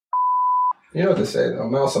You know what they say, though.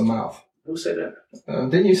 Mouse and mouth. Who said that?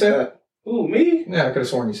 Didn't you say that? Who, me? Yeah, I could have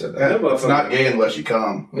sworn you said that. It's not gay unless you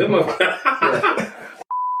come. Yeah.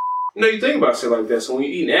 You know, you think about shit like that. So when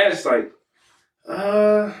you're eating ass, it's like,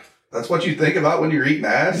 That's what you think about when you're eating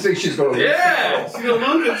ass? I think she's going to lose yeah, control. she's going to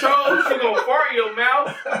lose control. She's going to fart in your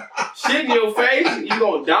mouth, shit in your face, and you're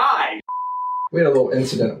going to die. We had a little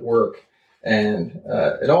incident at work, and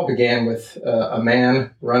it all began with a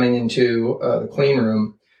man running into the clean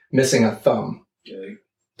room, missing a thumb. Yeah,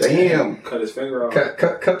 Damn. cut his finger off.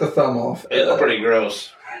 Cut the thumb off. It's pretty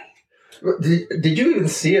gross. Did you even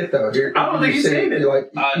see it, though? I don't think you seen it.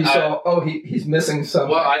 You saw, he's missing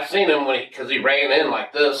something. Well, I seen him because he ran in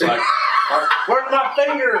like this, like, where's my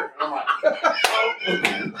finger? And I'm like,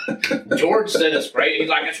 oh. George said it sprayed. He's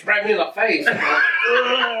like, it sprayed me in the face. I'm like,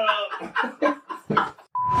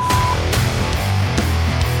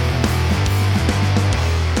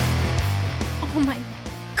 Oh my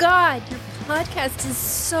God, your podcast is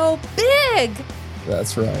so big.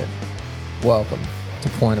 That's right. Welcome to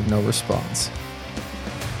Point of No Response.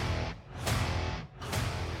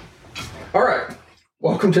 All right.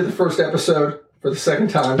 Welcome to the first episode for the second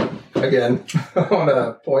time again on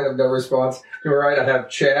a Point of No Response. You're right. I have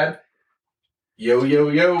Chad. Yo, yo,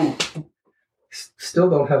 yo. Still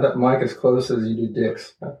don't have that mic as close as you do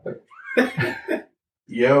Dick's.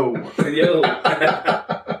 Yo. Yo.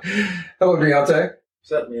 Hello, Deyahntae.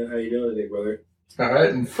 What's up, man? How you doing today, brother? All right.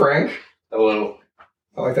 And Frank. hello.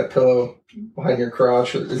 I like that pillow behind your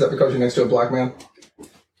crotch. Is that because you're next to a black man?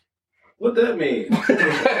 What that mean?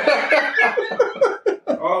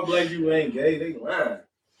 All black people ain't gay. They lying.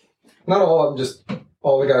 Not all of them, just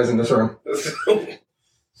all the guys in this room.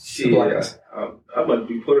 Shit. The black guys. I must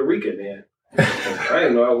be Puerto Rican, man. I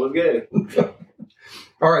didn't know I was gay.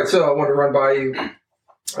 All right, so I want to run by you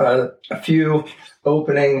a few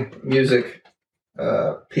opening music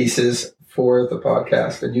pieces for the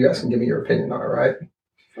podcast, and you guys can give me your opinion on it, right?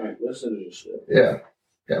 Frank, listen to this shit. Yeah.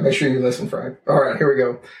 Yeah, make sure you listen, Frank. All right, here we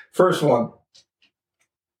go. First one.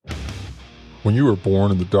 When you were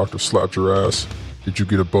born and the doctor slapped your ass, did you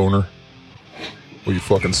get a boner? Well, you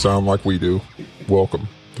fucking sound like we do. Welcome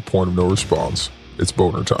to Point of No Response. It's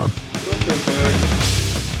boner time.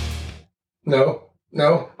 No.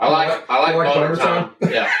 I like boner time.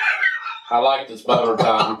 Yeah. I like this boner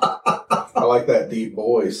time. I like that deep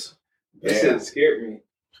voice. That shit scared me.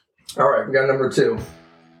 All right, we got number 2.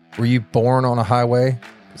 Were you born on a highway?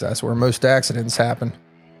 Because that's where most accidents happen.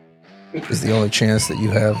 Is the only chance that you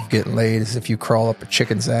have of getting laid is if you crawl up a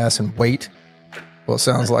chicken's ass and wait. Well, it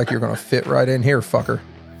sounds like you're going to fit right in here, fucker.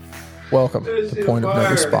 Welcome to Point of No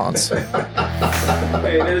Response. Hey,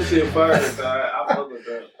 that shit fire. I fuck with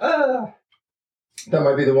that. That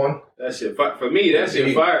might be the one. That shit fire. For me, that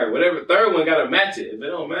shit fire. Whatever, third one got to match it. If it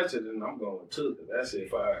don't match it, then I'm going with 2. That shit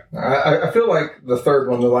fire. I feel like the third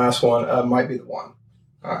one, the last one, might be the one.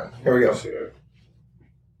 All right, here we go. Sure.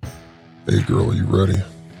 Hey girl, are you ready?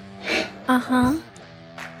 Uh-huh.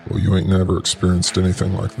 Well, you ain't never experienced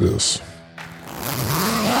anything like this.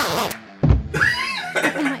 Oh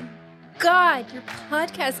my God, your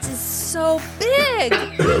podcast is so big.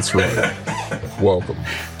 That's right. Welcome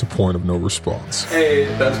to Point of No Response. Hey,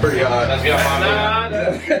 That's pretty hot. That's got my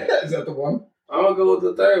Is that the one? I'm gonna go with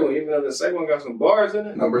the third one, even though the second one got some bars in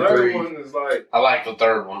it. Number the third 3. one is like I like the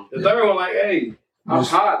third one. the third one, like, hey, I'm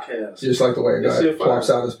Just- podcast. Just like the way a This guy shit fire. plops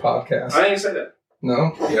out his podcast. I ain't say that,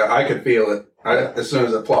 No? Yeah, I could feel it. As soon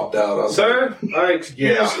as it plopped out, I was sir. I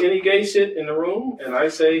excuse Yeah. any gay shit in the room, and I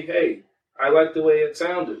say, hey, I like the way it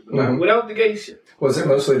sounded, Mhm. without the gay shit. Was it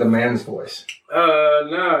mostly the man's voice?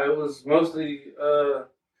 Nah, it was mostly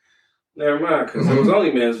never mind, because it was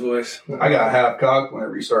only man's voice. I got half cocked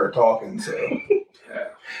whenever you started talking, so.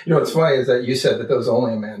 You know what's funny is that you said that there was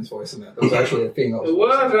only a man's voice in that. There was actually a female's It voice.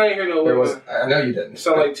 was. I ain't hear no There woman. was. I know you didn't. It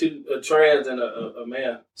sounded like a trans and a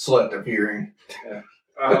man. Selective hearing.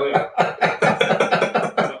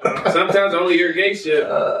 Sometimes I only hear gay shit.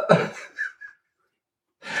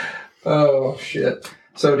 Oh, shit.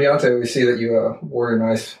 So, Deyahntae, we see that you wore your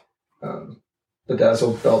nice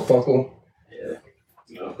bedazzled belt buckle. Yeah.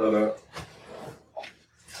 No, hold on.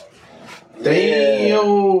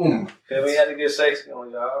 Damn. Yeah, we had to get sexy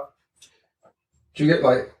on y'all. Did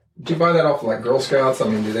you buy that off like Girl Scouts? I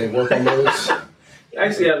mean, do they work on those?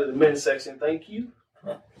 Actually, out of the men's section, thank you.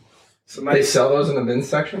 So They sell those in the men's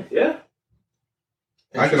section? Yeah.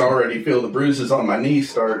 I can already feel the bruises on my knees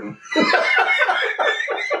starting. God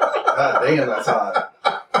damn, that's hot.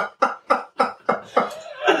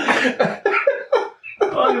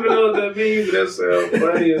 I don't even know what that means, but that sounds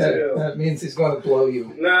funny as hell. That means he's going to blow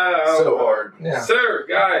you. Nah, So hard. Yeah. Sir,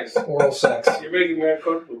 guys, Oral sex. you're making me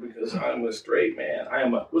uncomfortable because because I'm a straight man. I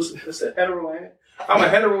am a hetero man. I'm a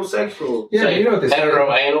heterosexual. Yeah, you know what they say.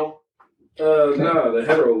 Hetero-anal? No, the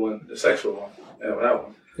hetero one, the sexual one. Yeah, that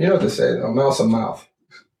one. You know what they say, though, mouse a mouth.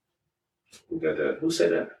 Who got that? Who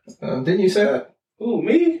said that? Didn't you say that? Who,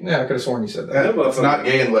 me? Yeah, I could have sworn you said that. It's not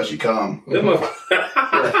gay unless you come. Hey,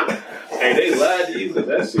 they lied to you because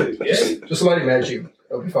that shit is gay. Just let him edge you.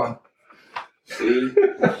 It'll be fun. See?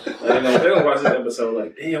 They're going to watch this episode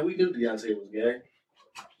like, damn, we knew Deyahntae was gay.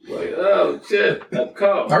 Like, oh, shit. I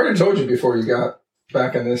already told you before you got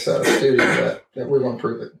back in this studio that we're going to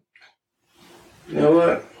prove it. You know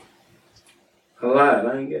what? I lied.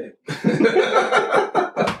 I ain't gay.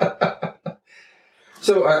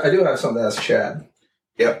 So I do have something to ask Chad.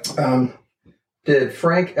 Yep. Did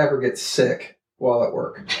Frank ever get sick while at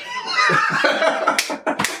work?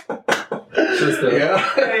 Yeah.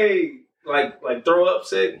 Hey, like throw up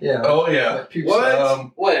sick? Yeah. Oh yeah.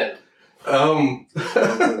 Like What? When?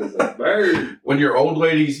 When your old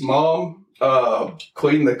lady's mom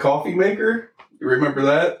cleaned the coffee maker. You remember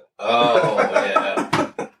that? Oh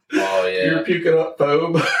yeah. Oh yeah. You were puking up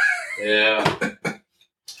foam. Yeah.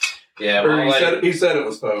 Yeah. Or he said it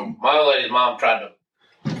was foam. My old lady's mom tried to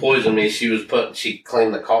poison me. She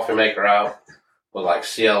cleaned the coffee maker out with like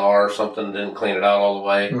CLR or something, didn't clean it out all the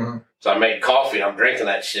way. Mm-hmm. So I made coffee and I'm drinking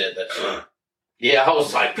that shit. Yeah, I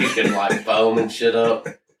was like puking like foam and shit up.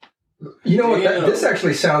 You know what? This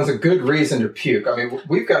actually sounds a good reason to puke. I mean,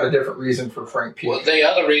 we've got a different reason for Frank puke. Well, the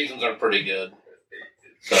other reasons are pretty good.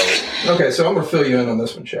 So okay, so I'm going to fill you in on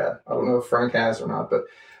this one, Chad. I don't know if Frank has or not, but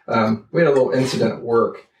we had a little incident at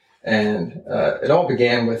work. And it all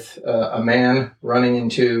began with a man running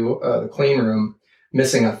into the clean room,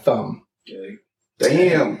 missing a thumb. Yeah.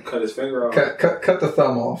 Damn. Cut his finger off. Cut the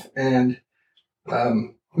thumb off. And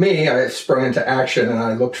I sprung into action and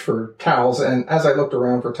I looked for towels. And as I looked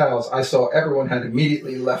around for towels, I saw everyone had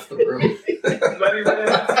immediately left the room.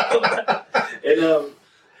 And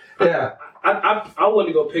yeah. I went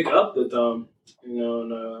to go pick up the thumb,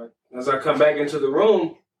 and as I come back into the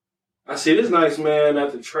room, I see this nice man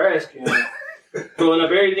at the trash can throwing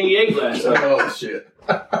up everything he ate last night. Oh, shit.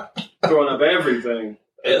 Throwing up everything.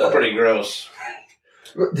 it's pretty gross.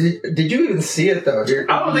 Did you even see it, though? I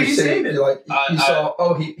don't think you seen it. Like, you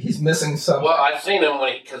saw, he's missing something. Well, I seen him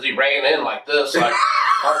because he ran in like this, like,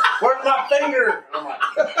 where's my finger? And I'm like,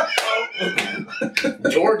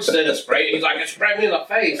 George said it sprayed. He's like, it sprayed me in the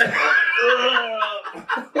face.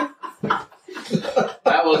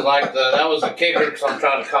 That was the kicker because I'm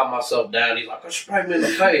trying to calm myself down. He's like, it sprayed me in the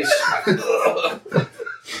face.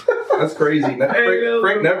 That's crazy.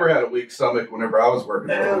 Frank never had a weak stomach whenever I was working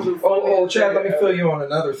for him. Oh, Chad, let me fill you on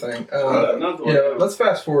another thing. Let's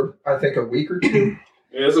fast forward, I think, a week or two.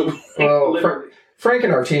 Frank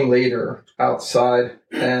and our team lead are outside,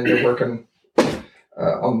 and they're working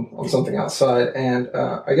on something outside. And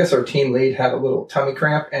I guess our team lead had a little tummy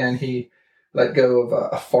cramp, and he let go of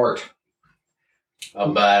a fart. A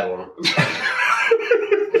bad one.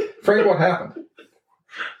 Frank, what happened?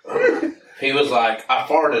 He was like, I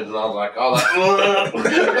farted, and I was like, oh,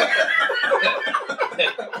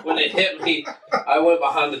 that. When it hit me, I went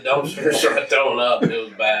behind the dumpster and started throwing up. It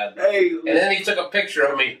was bad. Hey, and then he took a picture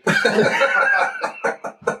of me.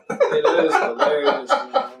 It is hilarious,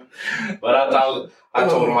 man. But I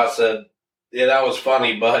told him, I said, yeah, that was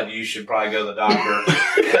funny, bud. You should probably go to the doctor.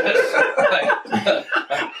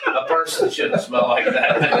 A person shouldn't smell like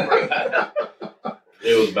that.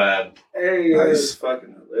 It was bad. Hey, it's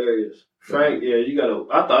fucking hilarious. Frank, yeah,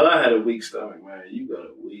 I thought I had a weak stomach, man. You got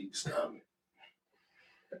a weak stomach.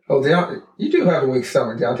 Oh, you do have a weak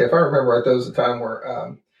stomach, Deyahntae. If I remember right, there was a time where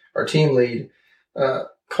our team lead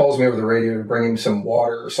calls me over the radio to bring him some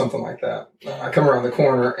water or something like that. I come around the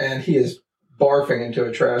corner, and he is barfing into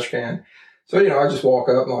a trash can. So, I just walk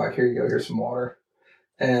up, and I'm like, here you go, here's some water.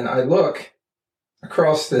 And I look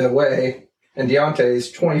across the way, and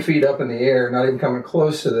Deyahntae's 20 feet up in the air, not even coming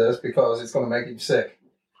close to this because it's going to make him sick.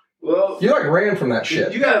 Well, you ran from that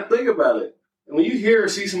shit. You got to think about it. When you hear or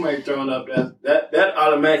see somebody throwing up, that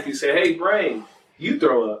automatically say, "Hey, brain, you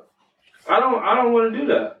throw up." I don't want to do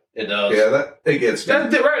that. It does. Yeah, it gets me.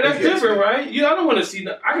 That's right. That's different, right? I don't want to see.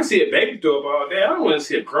 I can see a baby throw up all day. I don't want to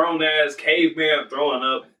see a grown ass caveman throwing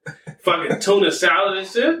up fucking tuna salad and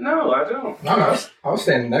shit. No, I don't. No, I was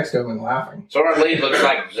standing next to him and laughing. So our lead looks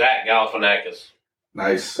like Zach Galifianakis.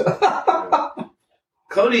 Nice.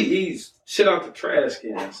 Cody eats shit out the trash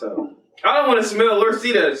can, so I don't want to smell or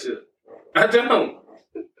see that shit. I don't.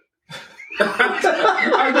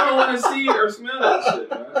 I don't want to see or smell that shit,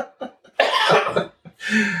 man.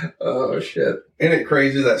 Oh, shit. Isn't it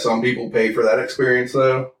crazy that some people pay for that experience,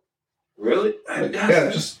 though? Really?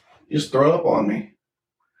 Yeah, just throw up on me.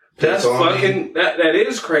 That's fucking that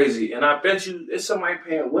is crazy, and I bet you it's somebody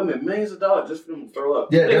paying women millions of dollars just for them to throw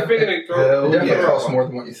up. Yeah, they figure they throw it definitely costs more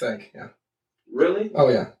than what you think. Yeah. Really? Oh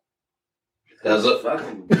yeah. Does it?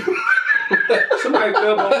 Fucking. Somebody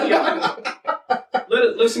throw up on me.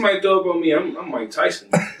 Let somebody throw up on me. I'm Mike Tyson.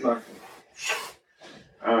 I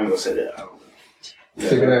ain't gonna say that. I don't know. Yeah.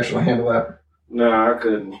 So you can actually handle that? No, I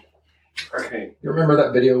couldn't. I can't. You remember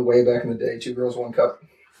that video way back in the day? 2 Girls, 1 Cup.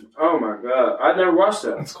 Oh my god, I never watched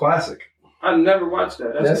that. That's classic. I never watched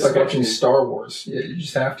that. That's like watching Star Wars. Yeah, you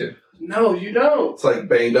just have to. No, you don't. It's like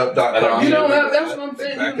banged-up.com. You don't have. That's what I'm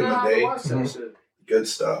saying. Back You in don't the have day. to watch that shit. Good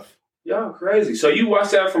stuff. Y'all crazy. So you watched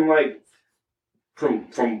that from a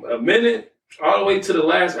minute all the way to the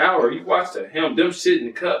last hour. You watched that them shit in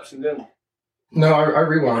the cups and then. No, I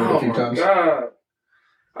rewound it a few times. Oh my god!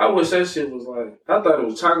 I wish that shit was like. I thought it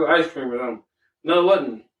was chocolate ice cream or something. No, it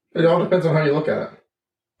wasn't. It all depends on how you look at it.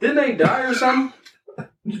 Didn't they die or something?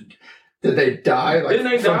 Did they die? Like, Didn't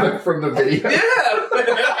they die from the video? Yeah.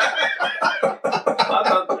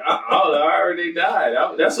 I heard they died.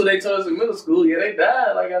 That's what they told us in middle school. Yeah, they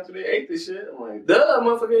died like after they ate the shit. I'm like, duh,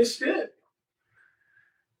 motherfucker, ain't shit.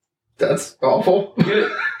 That's awful. You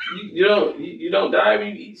don't die when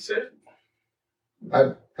you eat shit.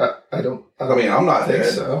 I don't. I mean, I'm not think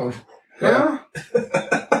dead. so. Yeah.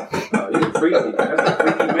 Oh, you're freaky. That's a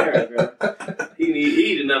freaky man, man. He need to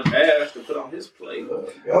eat enough ass to put on his plate.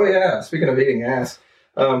 Oh yeah. Speaking of eating ass,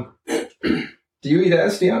 do you eat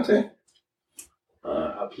ass, Deyahntae?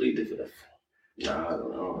 I plead the fifth. Nah, I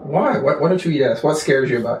don't know. Why? Why don't you eat ass? What scares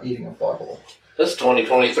you about eating a butthole? That's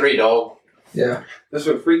 2023, dog. Yeah. That's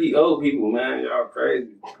for freaky old people, man. Y'all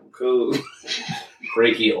crazy. I'm cool.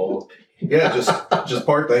 Freaky old. Yeah, just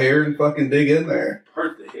part the hair and fucking dig in there.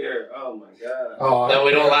 Part the hair. Oh my god. Oh, No,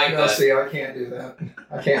 we don't like that. See, I can't do that.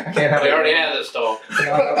 I can't have. We already had this talk.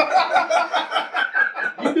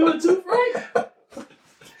 You do it too, Frank?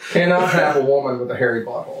 Cannot have a woman with a hairy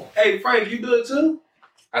butthole. Hey, Frank, you do it too?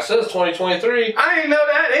 I said it's 2023. I ain't know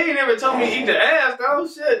that. They ain't never told me to eat the ass, though.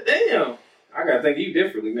 Shit, damn. I gotta think of you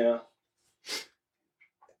differently now.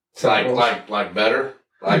 Like better.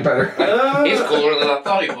 Like better. He's cooler than I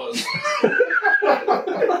thought he was.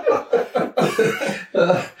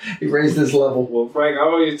 He raised his level. Well, Frank, I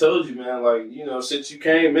always told you, man. Like, since you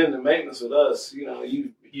came into maintenance with us,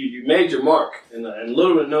 you made your mark in a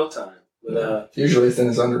little bit of no time. But usually it's in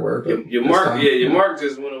his underwear. But your mark, your mark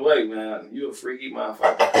just went away, man. You a freaky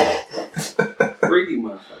motherfucker. Freaky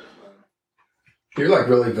motherfucker, man. You're like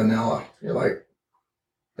really vanilla. You're like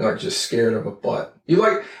just scared of a butt. You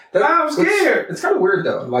like that? I'm scared. It's kind of weird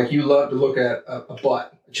though. Like you love to look at a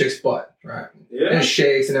butt, a chick's butt, right? Yeah. And it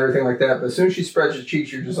shakes and everything like that. But as soon as she spreads her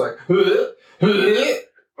cheeks, you're just like, I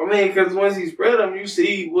mean, because once you spread them, you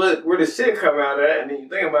see where the shit come out at, and then you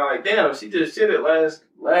think about like, damn, she just shit it last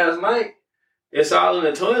night. It's all in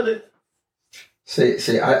the toilet.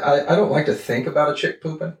 See, I don't like to think about a chick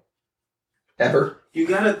pooping. Ever. You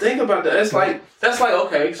gotta think about that. That's like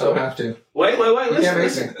okay. So I don't have to. Wait.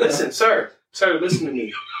 Listen, sir, listen to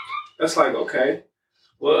me. That's like okay.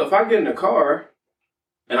 Well, if I get in a car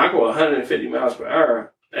and I go 150 miles per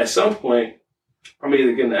hour, at some point I'm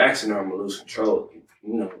either getting an accident or I'm gonna lose control.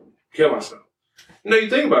 Kill myself. You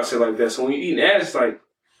think about shit like that. So when you're eating ass, it's like,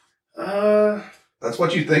 That's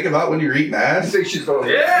what you think about when you're eating ass? I think she's going.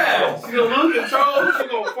 yeah, she's gonna lose control.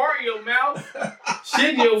 She's gonna fart in your mouth,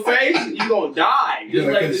 shit in your face, and you're gonna die. You're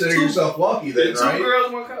gonna consider yourself lucky then, right? 2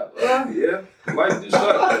 girls, 1 cup. Yeah, like do something.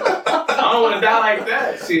 I don't want to die like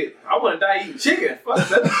that. Shit, I want to die eating chicken. Fuck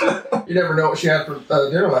that shit. You never know what she had for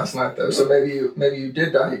dinner last night, though. So maybe you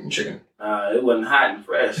did die eating chicken. It wasn't hot and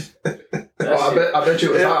fresh. I bet you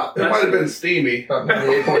it was hot. It might have been steamy.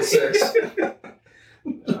 98.6.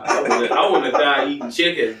 I want to die eating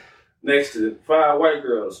chicken next to 5 white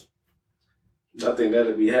girls. I think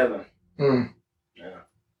that'd be heaven. Mm. Yeah.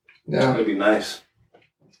 That'd be nice.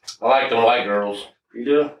 I like them white girls. You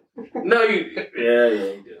do? No, you. Yeah,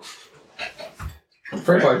 you do.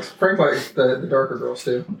 Frank likes the darker girls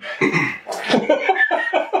too.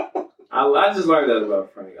 I just learned that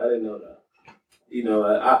about Frank. I didn't know that.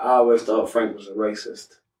 I always thought Frank was a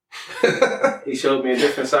racist. He showed me a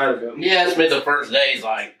different side of him. He asked me the first day,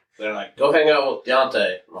 they're like, go hang out with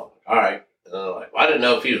Deyahntae. I'm like, all right. And they're like, well, I didn't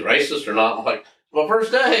know if he was racist or not. I'm like, my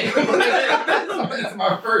first day. It's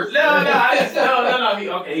my first.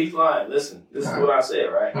 No. He's lying. Listen, this is what I said,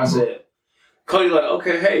 right? I said, Cody, like,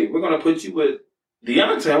 okay, hey, we're gonna put you with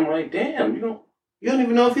Deyahntae. I'm like, damn, you don't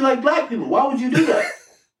even know if you like black people. Why would you do that?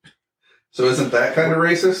 So isn't that kind of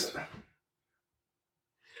racist?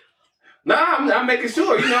 Nah, I'm making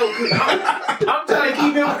sure, I'm trying to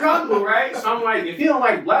keep him comfortable, right? So I'm like, if he don't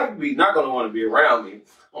like black people, he's not going to want to be around me.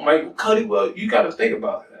 I'm like, Cody, well, you got to think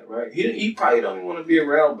about that, right? He probably don't even want to be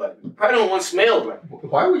around black people. Probably don't want to smell black people.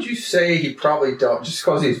 Why would you say he probably don't? Just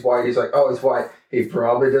because he's white, he's like, oh, he's white. He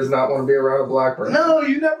probably does not want to be around a black person. No,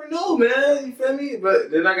 you never know, man. You feel me?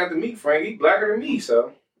 But then I got to meet Frank. He's blacker than me,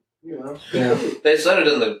 so, you know. Yeah. They said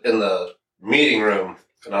it in the meeting room,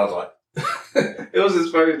 and I was like, it was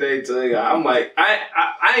his first day too. I'm like,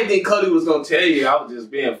 I didn't think Cody was gonna tell you. I was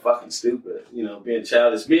just being fucking stupid, you know, being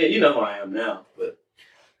childish. You know who I am now. But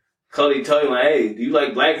Cody told him like, hey, do you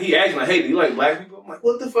like black? He asked me like, hey, do you like black people? I'm like,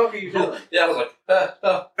 what the fuck are you doing? Yeah, I was like,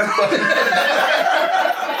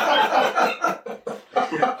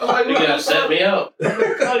 I'm like, you gotta set me up. I'm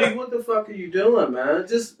like, Cody, what the fuck are you doing, man? I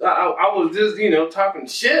was just, you know, talking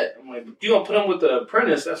shit. I'm like, you gonna put him with the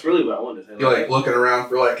apprentice? That's really what I wanted to say. You're like looking around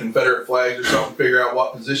for like Confederate flags or something, figure out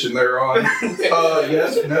what position they're on.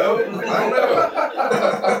 Yes, no, I don't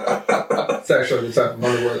know. It's actually the type of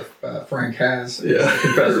underwear that Frank has. Yeah.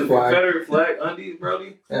 Confederate flag. Confederate flag undies,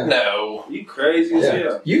 Brody? Yeah. No. You crazy as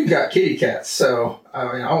hell. You got kitty cats, so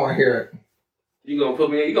I mean, I want to hear it. You gonna put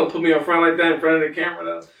me in front like that in front of the camera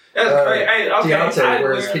though? That's crazy. Hey, okay. Deyahntae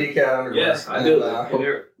wears kitty cat underwear. Yes, I do.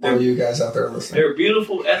 All you guys out there listening. They're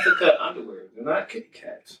beautiful Ethica underwear. They're not kitty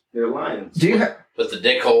cats. They're lions. Do you have? With the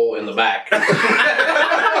dick hole in the back.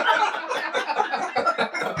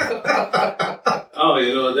 Oh,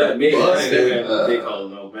 you know what that means? I ain't never had no dick hole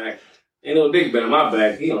in no back. Ain't no dick been in my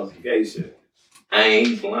back. He on some gay shit. I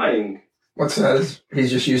ain't lying. What's that? He's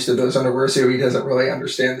just used to those underwear, so he doesn't really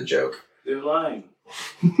understand the joke. They're lying.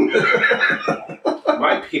 My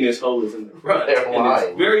penis hole is in the front. They're lying.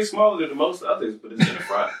 It's very smaller than most others, but it's in the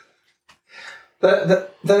front.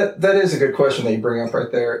 That is a good question that you bring up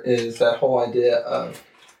right there, is that whole idea of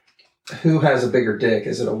who has a bigger dick.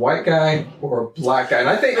 Is it a white guy or a black guy? And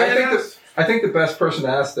I think the best person to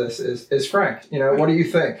ask this is Frank. You know, what do you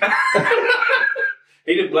think?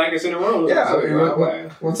 He the blackest in the room. Yeah,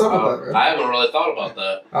 what's up with that, man? I haven't really thought about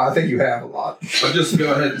that. I think you have a lot. I'll just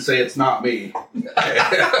go ahead and say it's not me.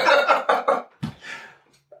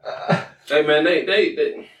 Hey man,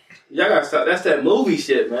 they y'all gotta stop. That's that movie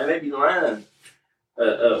shit, man. They be lying.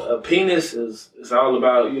 A penis is all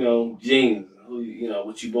about, you know, genes, you know,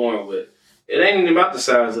 what you born with. It ain't even about the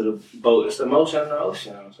size of the boat. It's the motion of the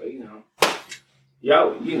ocean. So, you know,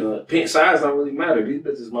 y'all, you know, size don't really matter. These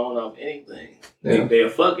bitches moan off anything. Yeah. They'll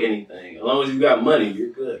fuck anything. As long as you got money, you're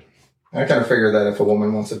good. I kind of figure that if a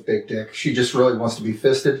woman wants a big dick, she just really wants to be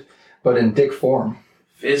fisted, but in dick form.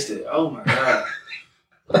 Fisted? Oh my God.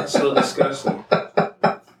 That's so disgusting.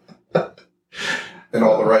 In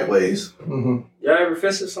all the right ways. Mm-hmm. Y'all ever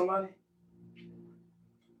fisted somebody?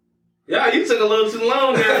 Yeah, you took a little too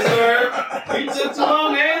long there, sir. You took too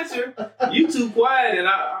long to answer. You too quiet, and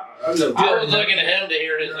I know. I was looking at him to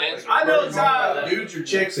hear his answer. I know, Todd. Dudes or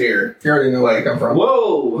chicks here? You already know where I come from.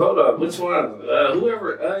 Whoa, hold up. Which one?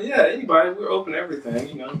 Whoever. Yeah, anybody. We're open to everything,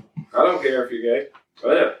 you know. I don't care if you're gay.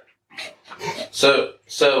 Oh, yeah. So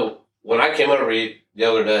when I came over the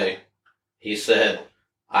other day, he said,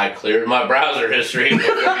 I cleared my browser history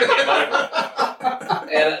before you came over.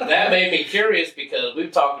 And that made me curious because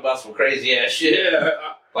we've talked about some crazy ass shit. Yeah.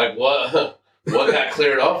 Like what got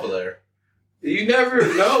cleared off of there? You never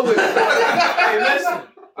know. Hey,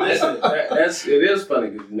 listen. It is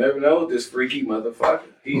funny because you never know this freaky motherfucker.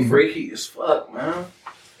 He's freaky as fuck, man.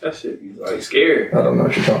 That shit be like scary. I don't know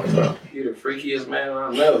what you're talking about. You're the freakiest man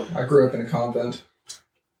I know. I grew up in a convent.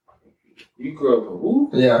 You grew up in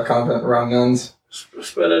who? Yeah, a convent around nuns.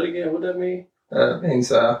 Spell that again. What that mean? It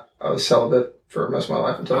means I was celibate for most of my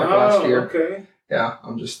life until like last year. Okay. Yeah,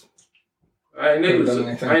 I'm just. I didn't know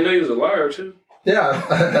he was a liar too. Yeah,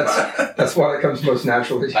 that's why it comes most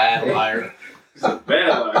naturally. Bad liar. He's a bad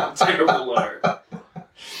liar. Terrible liar.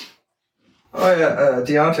 Oh yeah,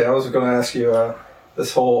 Deyahntae, I was going to ask you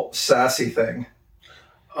this whole sassy thing.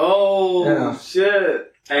 Oh yeah.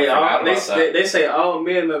 Shit! Hey, they say all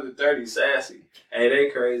men under 30 sassy. Hey, they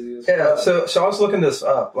crazy as fuck. So I was looking this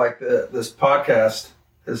up. Like this podcast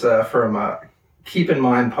is from Keep in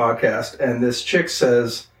Mind podcast, and this chick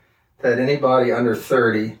says that anybody under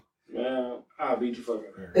 30. Man, I'll beat you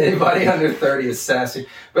fucking her. Anybody under 30 is sassy.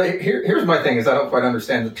 But here's my thing: is I don't quite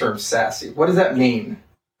understand the term sassy. What does that mean?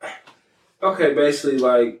 Okay, basically,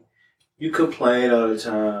 like, you complain all the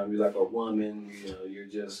time. You're like a woman. You know,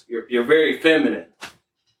 you're very feminine.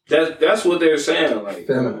 That's what they're saying. Like,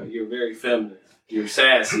 you're very feminine. You're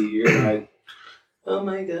sassy. You're like, oh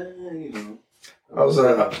my God, you know. I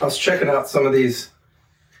was checking out some of these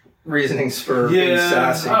reasonings for being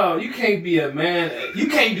sassy. Oh, you can't be a man. You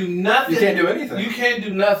can't do nothing. You can't do anything. You can't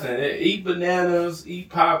do nothing. Eat bananas. Eat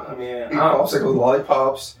pop. I mean, eat popsicles,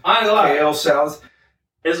 lollipops. I ain't gonna lie. Kale salads.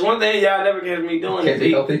 It's one thing y'all never catch me doing. Can't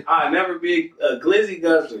be healthy. I never be a glizzy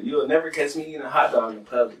guzzler. You'll never catch me eating a hot dog in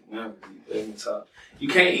public. Never. You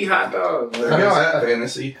can't eat hot dogs. I know that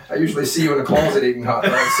fantasy. I usually see you in the closet eating hot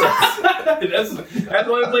dogs. So. that's the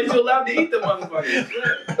only place you're allowed to eat the motherfuckers.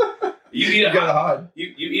 You eat a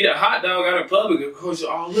hot dog out in public. Of course,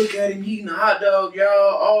 look at him eating a hot dog, y'all.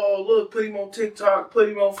 Oh, look, put him on TikTok, put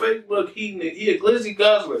him on Facebook. He a glizzy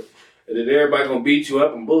guzzler. And then everybody gonna beat you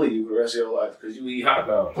up and bully you for the rest of your life because you eat hot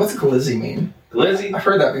dogs. What's glizzy mean? Glizzy? I've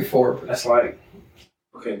heard that before. That's like,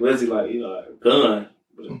 okay, glizzy like, like a gun.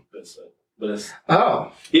 But it's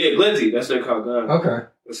oh. Yeah, glizzy. That's what they call gun. Okay.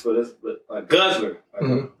 But like guzzler.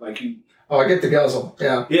 Like you. Oh, I get the guzzle.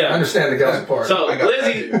 Yeah. I understand the guzzle part. So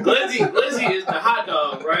glizzy is the hot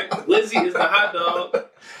dog, right? Glizzy is the hot dog.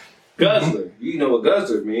 Guzzler. You know what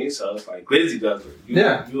guzzler means, so it's like glizzy guzzler.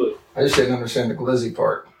 I just didn't understand the glizzy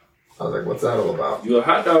part. I was like, what's that all about? You're a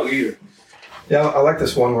hot dog eater. Yeah, I like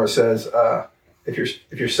this one where it says, if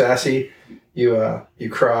you're sassy, you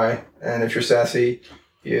cry, and if you're sassy,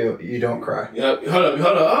 you don't cry. Yep. Hold up.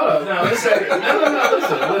 Now listen.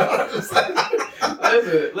 Listen. How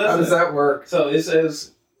does that work? So it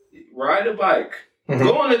says, ride a bike,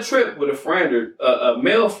 go on a trip with a friend or a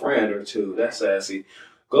male friend or two. That's sassy.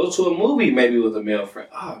 Go to a movie maybe with a male friend.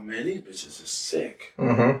 Oh man, these bitches are sick.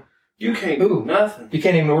 Mm-hmm. You can't do nothing. You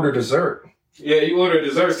can't even order dessert. Yeah, you order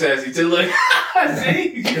dessert, sassy too. Like,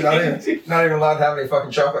 see, you're not even allowed to have any fucking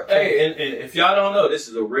chocolate cake. Hey, and if y'all don't know, this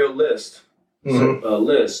is a real list. Mm-hmm. A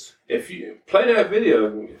list. If you play that video,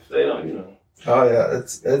 if they don't, Oh yeah,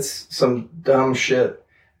 it's some dumb shit.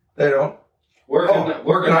 They don't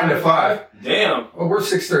working 9 to 5. Damn. Well, we're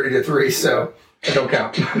 6:30 to 3, so it don't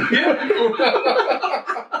count.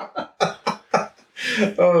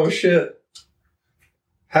 Oh shit.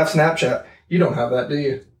 Have Snapchat. You don't have that, do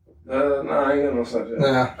you? No, I ain't got no Snapchat.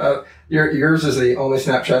 Nah, yours is the only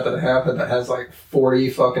Snapchat that I have that has like 40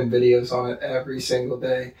 fucking videos on it every single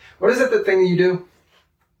day. What is it, the thing that you do?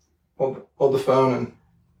 Hold the phone and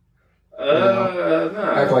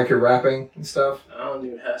act like you're rapping and stuff. I don't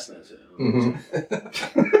even have Snapchat. Mm-hmm.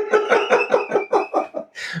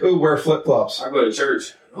 Ooh, wear flip-flops. I go to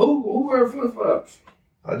church. Who wear flip-flops?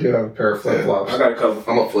 I do have a pair of flip-flops. I got a couple.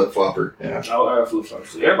 I'm a flip-flopper. Yeah. I have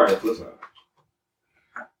flip-flops. Everybody has flip-flops.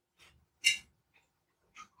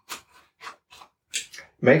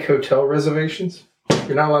 Make hotel reservations?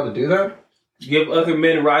 You're not allowed to do that? Give other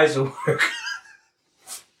men rides to work.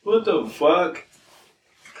 What the fuck?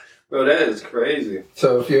 Bro, that is crazy.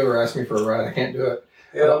 So if you ever ask me for a ride, I can't do it.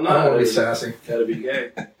 Hell no. I don't want to be sassy. Gotta be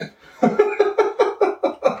gay.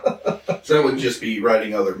 So that would just be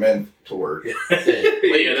riding other men to work.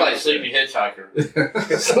 Well, you play Sleepy Hitchhiker.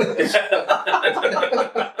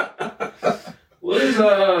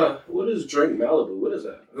 What is Drink Malibu? What is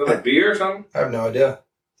that? Is that like beer or something? I have no idea.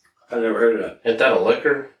 I've never heard of that. Isn't that a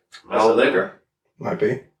liquor? That's a liquor? Might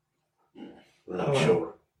be. Not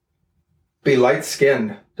sure. Be light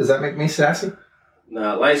skinned. Does that make me sassy?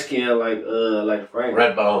 Nah, light skin like Frank.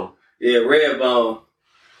 Red bone. Yeah, red bone.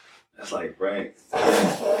 That's like Frank.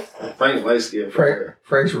 Frank's light skin for real.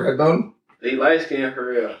 Frank's red bone? He light skin for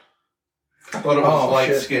real. I thought it was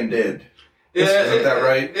light skin dead. Yeah, is that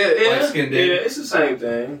right? Yeah, light skin dead. Yeah, it's the same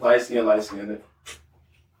thing. Light skin.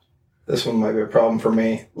 This one might be a problem for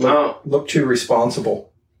me. Look too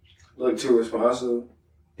responsible. Look too responsible.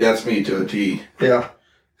 Yeah, that's me to a T. Yeah.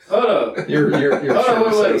 Hold up. You're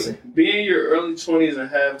wait. Be in your early 20s and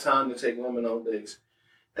have time to take women on dates.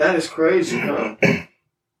 That is crazy, huh?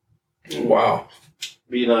 Wow.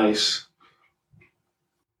 Be nice.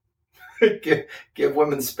 Give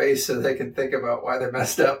women space so they can think about why they're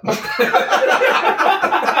messed up.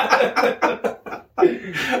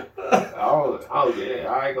 Yeah,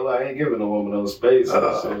 I ain't gonna lie, I ain't giving a woman no space.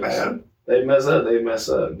 Oh, man. They mess up.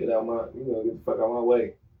 Get the fuck out my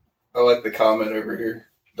way. I like the comment over here.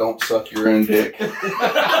 Don't suck your own dick. We're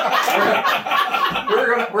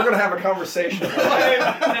gonna have a conversation about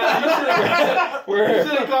that. You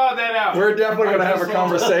should have called that out. We're definitely gonna have a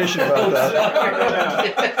conversation about that.